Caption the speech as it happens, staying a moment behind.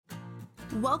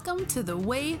Welcome to The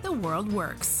Way the World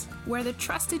Works, where the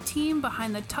trusted team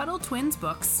behind the Tuttle Twins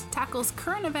books tackles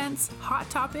current events, hot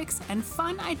topics, and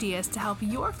fun ideas to help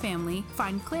your family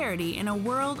find clarity in a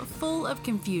world full of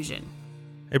confusion.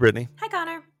 Hey, Brittany. Hi,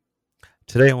 Connor.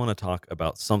 Today I want to talk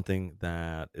about something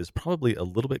that is probably a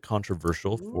little bit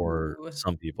controversial for Ooh.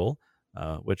 some people,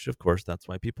 which, of course, that's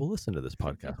why people listen to this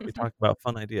podcast. We talk about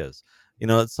fun ideas. You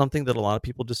know, it's something that a lot of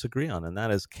people disagree on, and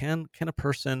that is can a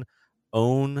person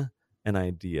own an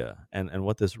idea? And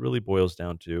what this really boils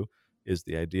down to is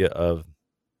the idea of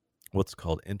what's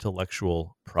called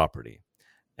intellectual property.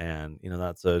 And, you know,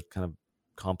 that's a kind of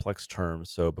complex term.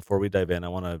 So before we dive in, I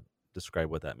want to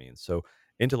describe what that means. So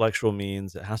intellectual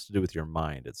means it has to do with your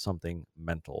mind. It's something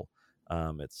mental.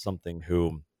 It's something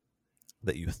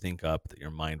that you think up, that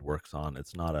your mind works on.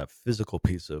 It's not a physical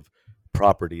piece of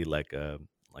property like a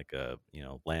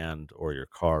land or your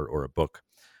car or a book.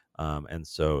 And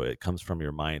so it comes from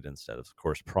your mind instead. Of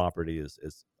course, property is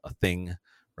a thing,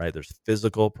 right? There's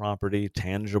physical property,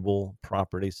 tangible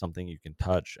property, something you can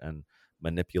touch and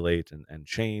manipulate and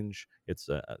change. It's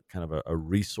a kind of a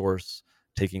resource.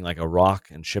 Taking like a rock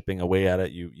and chipping away at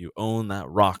it, you own that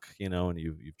rock, and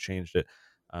you've changed it.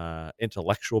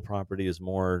 Intellectual property is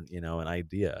more, an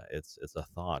idea. It's a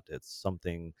thought. It's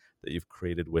something that you've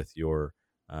created with your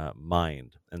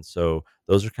mind. And so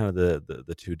those are kind of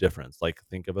the two difference. Like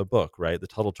think of a book, right? The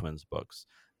Tuttle Twins books,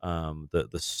 the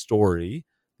story,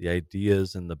 the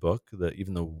ideas in the book,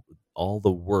 all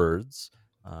the words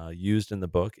used in the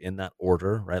book in that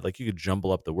order, right? Like you could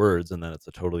jumble up the words and then it's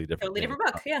a totally different Totally thing.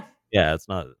 different book. Yeah. Yeah, it's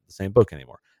not the same book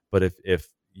anymore. But if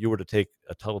you were to take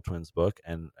a Tuttle Twins book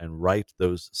and write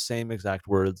those same exact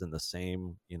words in the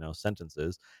same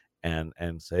sentences, and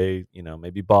say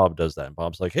maybe Bob does that, and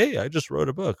Bob's like, hey, I just wrote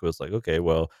a book. It was like, okay,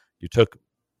 well, you took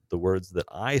the words that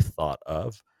I thought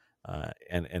of,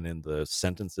 and in the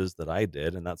sentences that I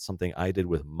did, and that's something I did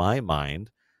with my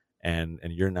mind, and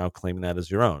you're now claiming that as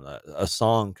your own. A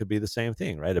song could be the same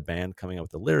thing, right? A band coming up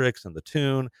with the lyrics and the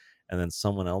tune, and then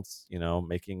someone else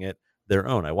making it their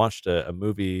own. I watched a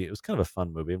movie. It was kind of a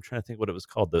fun movie. I'm trying to think what it was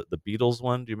called. The Beatles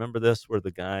one. Do you remember this? Where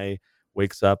the guy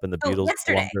wakes up and the Oh, Beatles no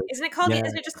Yesterday. longer. Isn't it called? Yeah,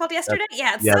 Isn't it just called that's Yesterday?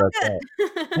 Yeah, it's yeah, so that's right.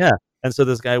 good. Yeah. And so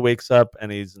this guy wakes up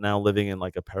and he's now living in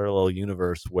like a parallel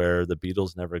universe where the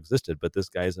Beatles never existed, but this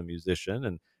guy's a musician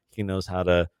and he knows how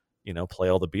to, play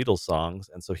all the Beatles songs.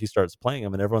 And so he starts playing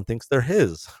them and everyone thinks they're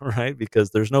his, right? Because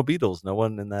there's no Beatles. No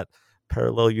one in that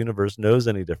parallel universe knows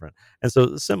any different. And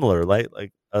so similar, right?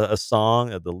 Like a song,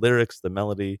 the lyrics, the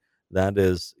melody, that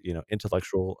is,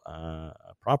 intellectual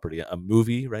property. A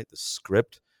movie, right? The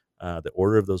script, the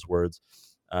order of those words.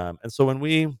 And so when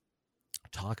we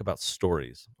talk about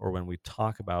stories or when we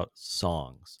talk about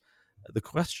songs, the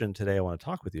question today I want to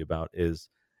talk with you about is,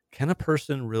 can a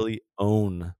person really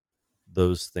own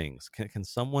those things? Can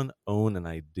someone own an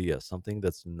idea, something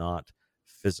that's not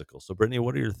physical? So Brittany,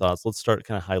 what are your thoughts? Let's start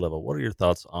kind of high level. What are your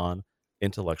thoughts on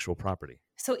intellectual property?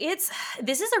 So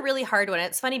this is a really hard one.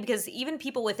 It's funny because even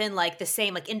people within like the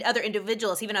same, like in other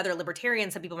individuals, even other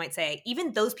libertarians, some people might say,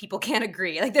 even those people can't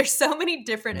agree. Like there's so many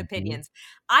different Mhm. opinions.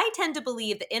 I tend to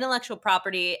believe that intellectual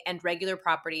property and regular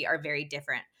property are very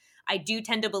different. I do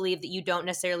tend to believe that you don't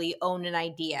necessarily own an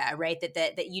idea, right?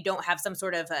 That you don't have some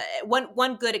sort of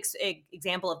one good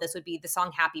example of this would be the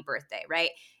song "Happy Birthday," right?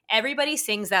 Everybody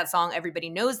sings that song. Everybody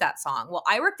knows that song. Well,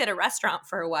 I worked at a restaurant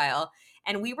for a while,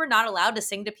 and we were not allowed to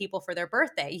sing to people for their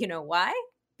birthday. You know why?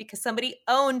 Because somebody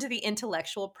owned the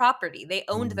intellectual property. They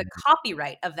owned the Mm.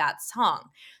 copyright of that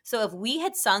song. So if we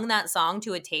had sung that song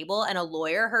to a table and a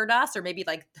lawyer heard us, or maybe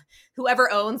like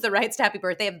whoever owns the rights to Happy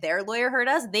Birthday, if their lawyer heard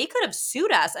us, they could have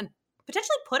sued us and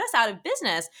potentially put us out of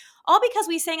business, all because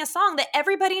we sang a song that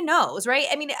everybody knows, right?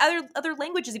 I mean, other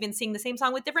languages even sing the same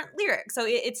song with different lyrics. So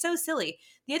it's so silly.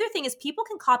 The other thing is people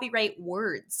can copyright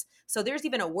words. So there's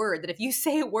even a word that if you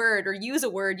say a word or use a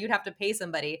word, you'd have to pay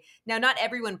somebody. Now, not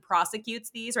everyone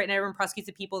prosecutes these, right? Not everyone prosecutes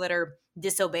the people that are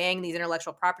disobeying these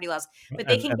intellectual property laws, but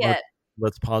they can And get.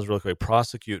 let's pause real quick.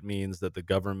 Prosecute means that the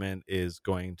government is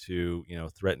going to,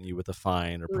 threaten you with a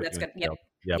fine or Ooh, put that's you in good. Yep. jail.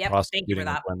 Yeah, Yep. Thank you for prosecuting is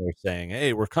that. when they're saying,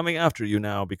 "Hey, we're coming after you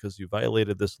now because you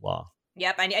violated this law."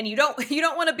 Yep, and you don't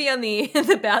want to be on the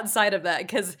the bad side of that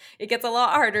because it gets a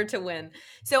lot harder to win.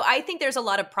 So I think there's a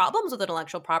lot of problems with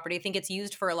intellectual property. I think it's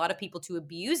used for a lot of people to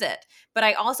abuse it. But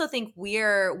I also think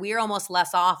we're almost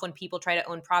less off when people try to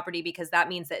own property because that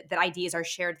means that ideas are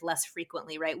shared less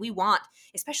frequently, right? We want,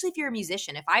 especially if you're a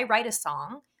musician, if I write a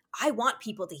song, I want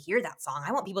people to hear that song.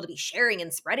 I want people to be sharing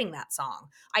and spreading that song.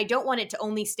 I don't want it to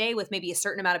only stay with maybe a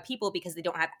certain amount of people because they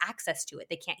don't have access to it.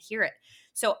 They can't hear it.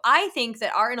 So I think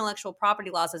that our intellectual property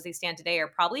laws as they stand today are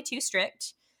probably too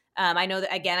strict. I know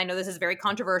that, again, I know this is very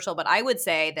controversial, but I would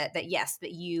say that yes,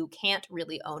 that you can't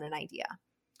really own an idea.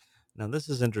 Now, this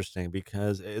is interesting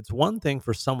because it's one thing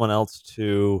for someone else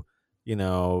to,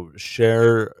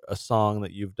 share a song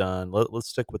that you've done. Let's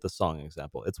stick with the song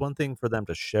example. It's one thing for them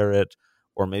to share it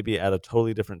or maybe add a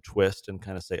totally different twist and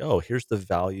kind of say, oh, here's the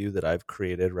value that I've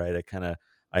created, right?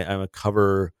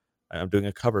 I'm doing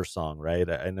a cover song, right?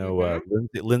 I know Hmm.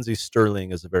 Lindsay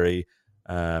Sterling is a very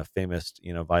famous,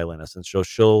 violinist. And so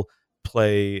she'll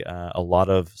play a lot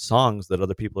of songs that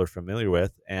other people are familiar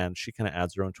with, and she kind of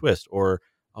adds her own twist. Or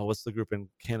oh, what's the group in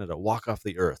Canada? Walk Off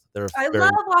the Earth. They're a I love very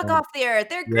Walk fun, Off the Earth.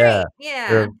 They're yeah, great.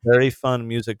 they're Yeah. a very fun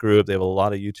music group. They have a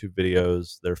lot of YouTube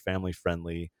videos. They're family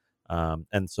friendly,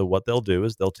 and so what they'll do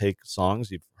is they'll take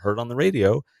songs you've heard on the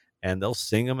radio, and they'll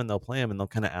sing them and they'll play them and they'll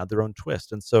kind of add their own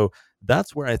twist. And so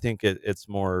that's where I think it's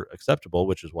more acceptable,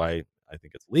 which is why I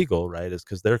think it's legal, right? Is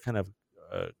because they're kind of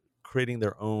uh, creating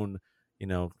their own,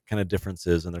 kind of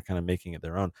differences, and they're kind of making it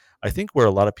their own. I think where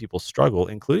a lot of people struggle,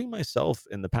 including myself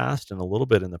in the past and a little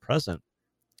bit in the present,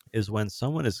 is when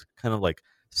someone is kind of like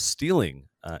stealing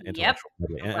Yep. intellectual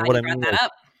property. I'm And glad what you I brought mean that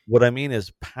is,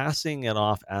 up. passing it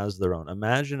off as their own.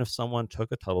 Imagine if someone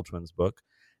took a Tuttle Twins book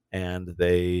and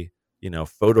they,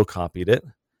 photocopied it,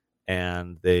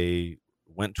 and they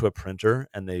went to a printer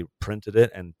and they printed it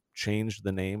and changed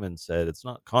the name and said it's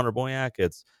not Connor Boyack,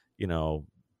 it's, you know,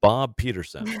 Bob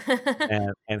Peterson.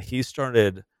 And he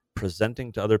started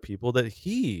presenting to other people that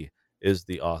he is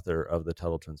the author of the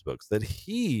Tuttle Twins books, that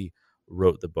he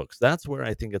wrote the books. That's where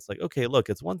I think it's like, okay, look,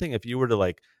 it's one thing if you were to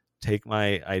like take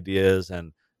my ideas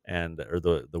and or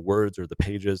the words or the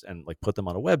pages and like put them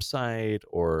on a website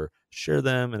or share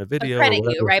them in a But video or credit you,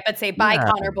 whatever. right? But say by Yeah,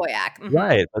 Connor Boyack. Hmm.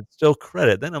 right, but still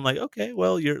credit. Then I'm like, okay,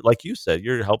 well, you're like you said,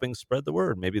 you're helping spread the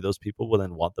word. Maybe those people will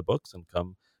then want the books and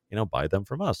come, buy them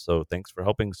from us. So thanks for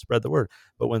helping spread the word.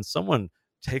 But when someone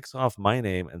takes off my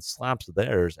name and slaps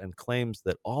theirs and claims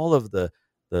that all of the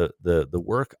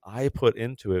work I put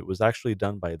into it was actually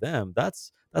done by them,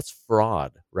 that's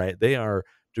fraud, right? They are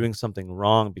doing something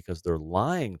wrong because they're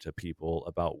lying to people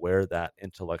about where that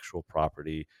intellectual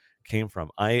property came from.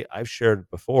 I've shared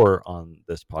before on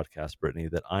this podcast, Brittany,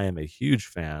 that I am a huge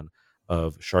fan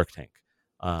of Shark Tank.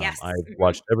 Yes. I've Hmm.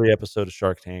 watched every episode of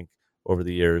Shark Tank over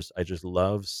the years. I just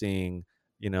love seeing,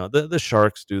 the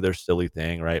sharks do their silly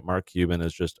thing, right? Mark Cuban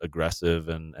is just aggressive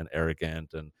and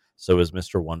arrogant, and so is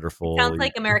Mr. It Wonderful. sounds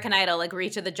like American Idol. Like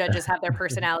each of the judges have their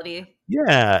personality.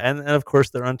 Yeah, and of course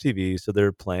they're on TV, so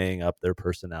they're playing up their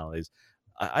personalities.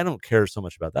 I don't care so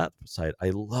much about that side. I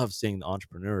love seeing the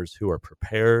entrepreneurs who are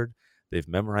prepared. They've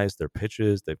memorized their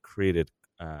pitches. They've created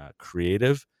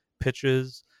creative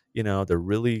pitches. They're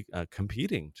really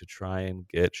competing to try and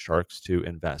get sharks to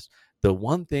invest. The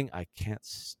one thing I can't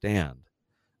stand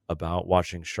about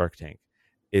watching Shark Tank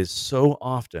is so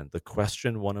often the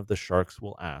question one of the sharks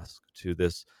will ask to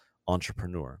this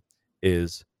entrepreneur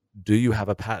is, "Do you have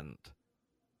a patent?"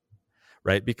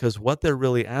 Right? Because what they're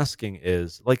really asking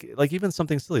is like even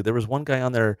something silly. There was one guy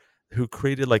on there who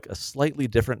created like a slightly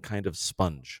different kind of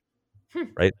sponge, Hmm.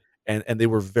 right? And they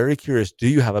were very curious, do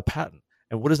you have a patent?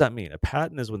 And what does that mean? A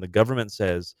patent is when the government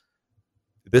says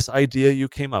this idea you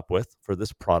came up with for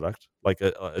this product, like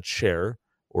a chair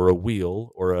or a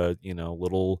wheel or a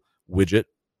little widget,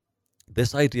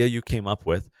 this idea you came up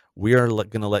with, we are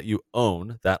going to let you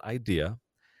own that idea,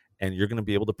 and you're going to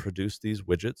be able to produce these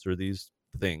widgets or these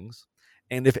things.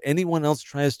 And if anyone else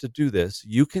tries to do this,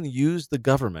 you can use the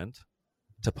government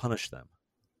to punish them.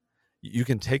 You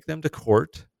can take them to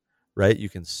court, right? You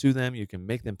can sue them, you can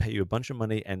make them pay you a bunch of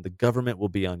money, and the government will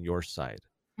be on your side.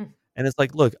 Hmm. And it's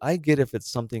like, look, I get if it's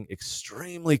something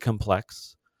extremely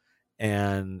complex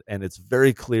and it's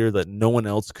very clear that no one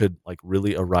else could like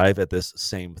really arrive at this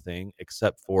same thing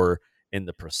except for in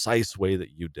the precise way that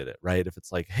you did it, right? If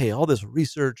it's like, hey, all this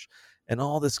research and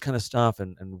all this kind of stuff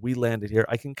and we landed here,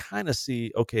 I can kind of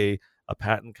see, okay, a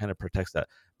patent kind of protects that.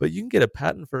 But you can get a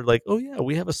patent for like, oh yeah,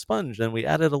 we have a sponge and we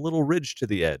added a little ridge to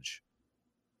the edge,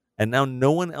 and now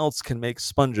no one else can make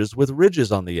sponges with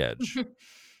ridges on the edge,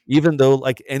 even though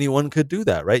like anyone could do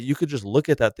that, right? You could just look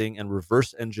at that thing and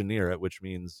reverse engineer it, which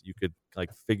means you could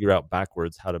like figure out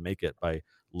backwards how to make it by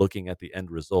looking at the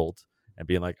end result and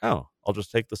being like, oh, I'll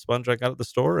just take the sponge I got at the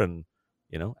store and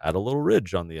add a little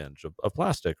ridge on the edge of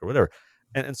plastic or whatever.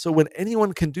 And so when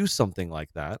anyone can do something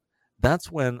like that,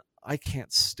 that's when I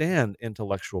can't stand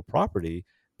intellectual property,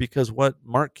 because what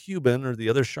Mark Cuban or the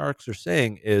other sharks are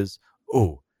saying is,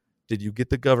 oh, did you get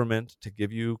the government to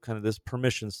give you kind of this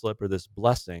permission slip or this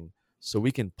blessing so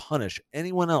we can punish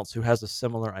anyone else who has a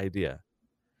similar idea?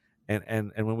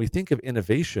 And when we think of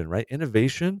innovation, right?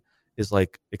 Innovation is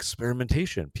like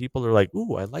experimentation. People are like,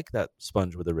 ooh, I like that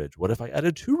sponge with a ridge. What if I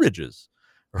added 2 ridges?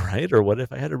 Right? Or what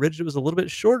if I had a ridge that was a little bit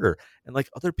shorter? And like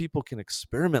other people can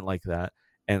experiment like that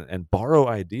and borrow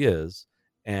ideas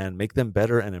and make them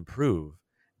better and improve.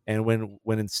 And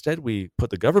when instead we put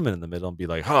the government in the middle and be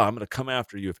like, "Oh, I'm going to come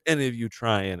after you if any of you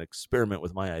try and experiment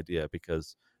with my idea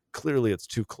because clearly it's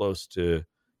too close to,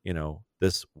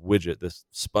 this widget, this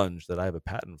sponge that I have a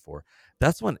patent for."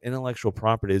 That's when intellectual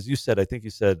property, as you said, I think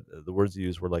you said the words you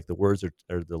used were like the words are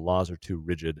or the laws are too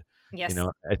rigid. Yes.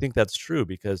 I think that's true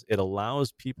because it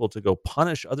allows people to go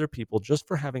punish other people just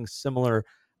for having similar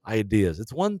ideas.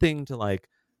 It's one thing to like,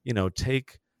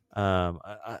 take I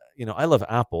love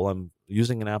Apple. I'm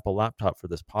using an Apple laptop for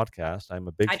this podcast. I'm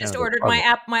a big I fan just of their ordered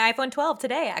product. my iPhone 12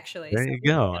 today, actually. There So you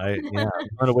there go. you I'm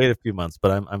going to wait a few months,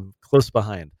 but I'm close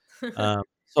behind. go.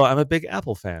 So I'm a big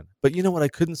Apple fan. But you know what I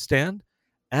couldn't stand?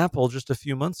 Apple just a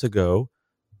few months ago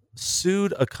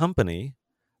sued a company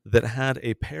that had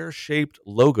a pear-shaped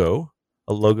logo.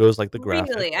 A logo is like the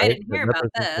graphic, Really? I right? didn't That hear about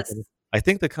represents the this. company. I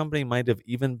think the company might have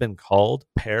even been called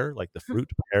Pear, like the fruit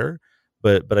pear,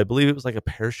 but I believe it was like a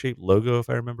pear-shaped logo if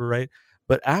I remember right.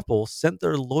 But Apple sent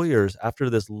their lawyers after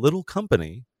this little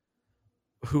company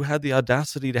who had the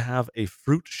audacity to have a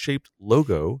fruit-shaped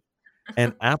logo,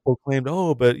 and Apple claimed,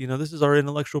 "Oh, but, this is our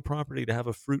intellectual property to have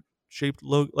a fruit-shaped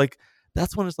logo." Like,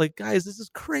 that's when it's like, "Guys, this is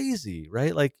crazy,"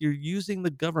 right? Like, you're using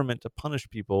the government to punish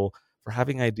people for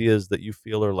having ideas that you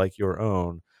feel are like your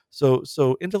own.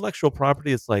 So intellectual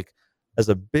property, it's like, as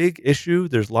a big issue,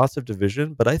 there's lots of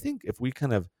division, but I think if we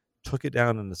kind of took it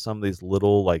down into some of these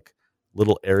little, like,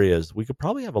 little areas, we could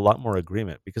probably have a lot more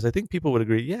agreement because I think people would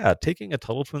agree, yeah, taking a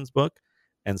Tuttle Twins book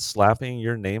and slapping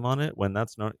your name on it when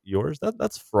that's not yours,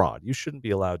 that's fraud. You shouldn't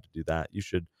be allowed to do that. You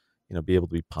should, be able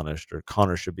to be punished, or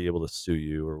Connor should be able to sue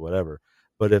you or whatever.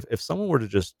 But if someone were to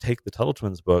just take the Tuttle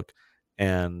Twins book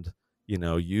and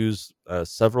use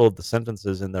several of the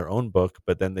sentences in their own book,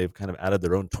 but then they've kind of added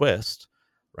their own twist,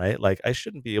 right? Like I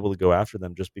shouldn't be able to go after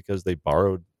them just because they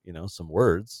borrowed some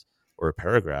words or a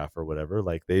paragraph or whatever.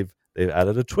 Like they've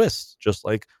added a twist, just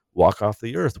like Walk Off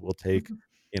the Earth will take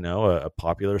a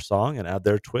popular song and add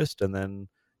their twist, and then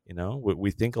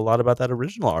we think a lot about that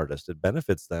original artist. It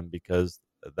benefits them because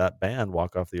that band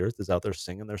Walk Off the Earth is out there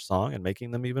singing their song and making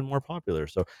them even more popular.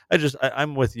 So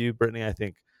I'm with you, Brittany. I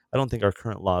don't think our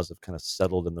current laws have kind of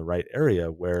settled in the right area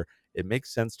where it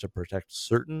makes sense to protect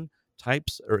certain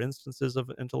types or instances of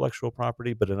intellectual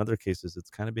property, but in other cases it's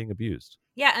kind of being abused.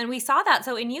 Yeah, and we saw that.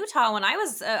 So in Utah, when I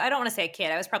was, I don't want to say a kid,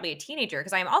 I was probably a teenager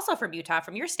because I'm also from Utah,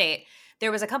 from your state.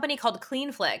 There was a company called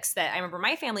Cleanflix that I remember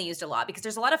my family used a lot because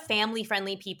there's a lot of family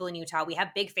friendly people in Utah. We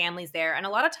have big families there. And a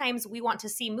lot of times we want to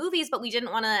see movies, but we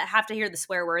didn't want to have to hear the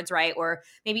swear words, right? Or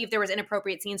maybe if there was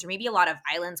inappropriate scenes or maybe a lot of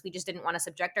violence, we just didn't want to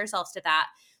subject ourselves to that.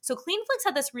 So Cleanflix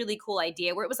had this really cool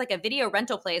idea where it was like a video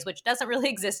rental place, which doesn't really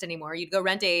exist anymore. You'd go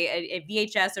rent a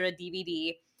VHS or a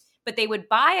DVD, but they would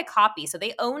buy a copy. So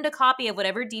they owned a copy of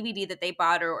whatever DVD that they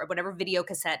bought or whatever video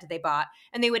cassette they bought,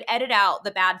 and they would edit out the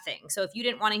bad things. So if you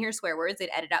didn't want to hear swear words, they'd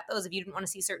edit out those. If you didn't want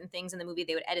to see certain things in the movie,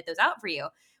 they would edit those out for you.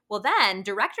 Well, then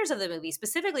directors of the movie,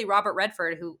 specifically Robert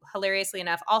Redford, who hilariously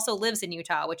enough also lives in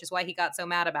Utah, which is why he got so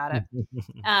mad about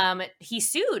it. He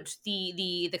sued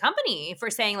the company for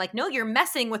saying like, no, you're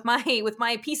messing with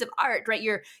my piece of art, right?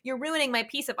 You're ruining my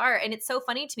piece of art. And it's so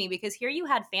funny to me because here you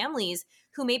had families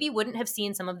who maybe wouldn't have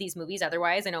seen some of these movies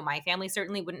otherwise. I know my family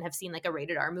certainly wouldn't have seen like a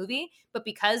rated R movie, but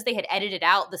because they had edited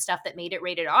out the stuff that made it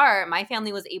rated R, my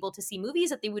family was able to see movies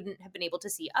that they wouldn't have been able to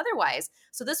see otherwise.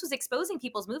 So this was exposing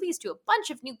people's movies to a bunch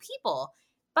of new people.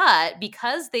 But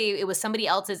because it was somebody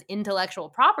else's intellectual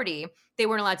property, they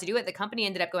weren't allowed to do it. The company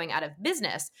ended up going out of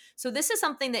business. So this is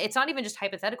something that it's not even just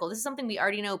hypothetical. This is something we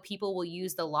already know people will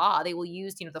use the law. They will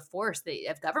use, the force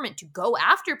of government to go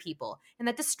after people, and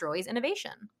that destroys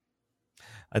innovation.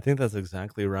 I think that's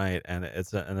exactly right, and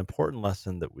it's an important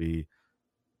lesson that we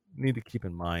need to keep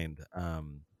in mind,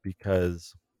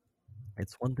 because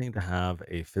it's one thing to have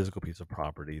a physical piece of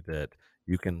property that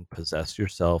you can possess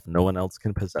yourself. No one else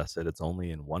can possess it. It's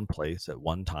only in one place at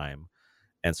one time,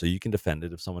 and so you can defend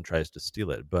it if someone tries to steal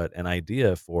it. But an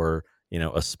idea for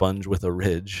a sponge with a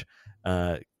ridge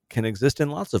can exist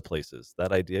in lots of places.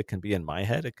 That idea can be in my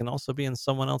head. It can also be in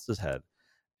someone else's head,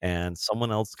 and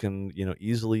someone else can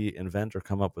easily invent or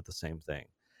come up with the same thing.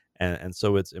 And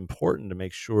so it's important to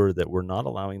make sure that we're not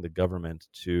allowing the government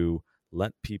to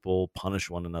let people punish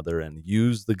one another and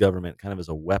use the government kind of as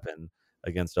a weapon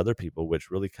against other people,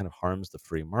 which really kind of harms the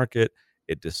free market.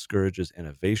 It discourages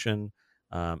innovation.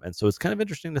 And so it's kind of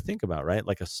interesting to think about, right?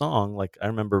 Like a song, like I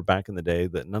remember back in the day,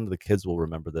 that none of the kids will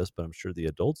remember this, but I'm sure the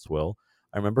adults will.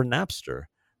 I remember Napster,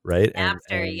 right? Napster,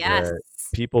 And yes.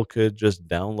 people could just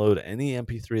download any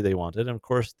MP3 they wanted. And of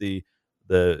course, the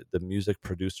music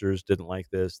producers didn't like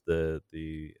this. The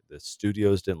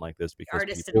studios didn't like this because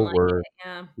Artists didn't people like were, it.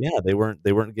 Yeah. yeah, they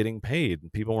weren't getting paid,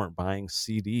 and people weren't buying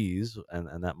CDs,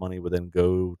 and that money would then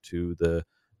go to the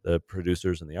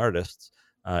producers and the artists.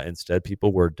 Instead,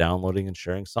 people were downloading and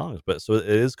sharing songs. But so it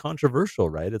is controversial,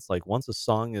 right? It's like, once a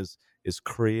song is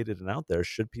created and out there,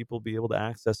 should people be able to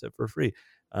access it for free?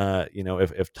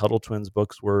 If Tuttle Twins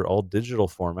books were all digital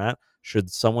format, should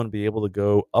someone be able to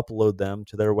go upload them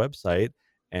to their website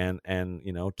and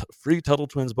free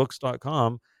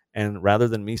TuttleTwinsBooks.com, and rather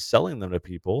than me selling them to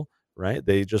people, right,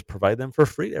 they just provide them for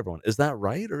free to everyone? Is that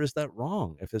right, or is that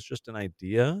wrong? If it's just an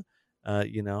idea,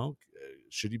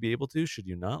 should you be able to? Should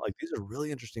you not? Like, these are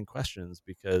really interesting questions,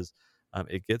 because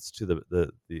it gets to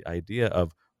the idea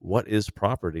of what is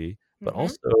property, but Mhm.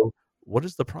 also, what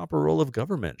is the proper role of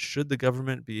government? Should the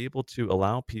government be able to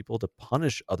allow people to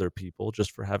punish other people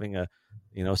just for having a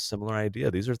similar idea?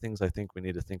 These are things I think we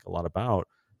need to think a lot about.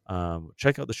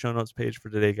 Check out the show notes page for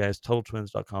today, guys.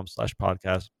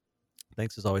 TuttleTwins.com/podcast.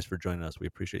 Thanks as always for joining us. We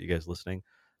appreciate you guys listening.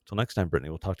 Until next time, Brittany,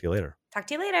 we'll talk to you later. Talk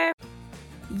to you later.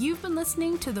 You've been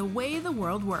listening to The Way the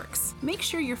World Works. Make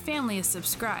sure your family is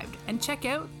subscribed and check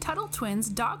out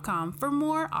TuttleTwins.com for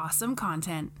more awesome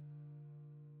content.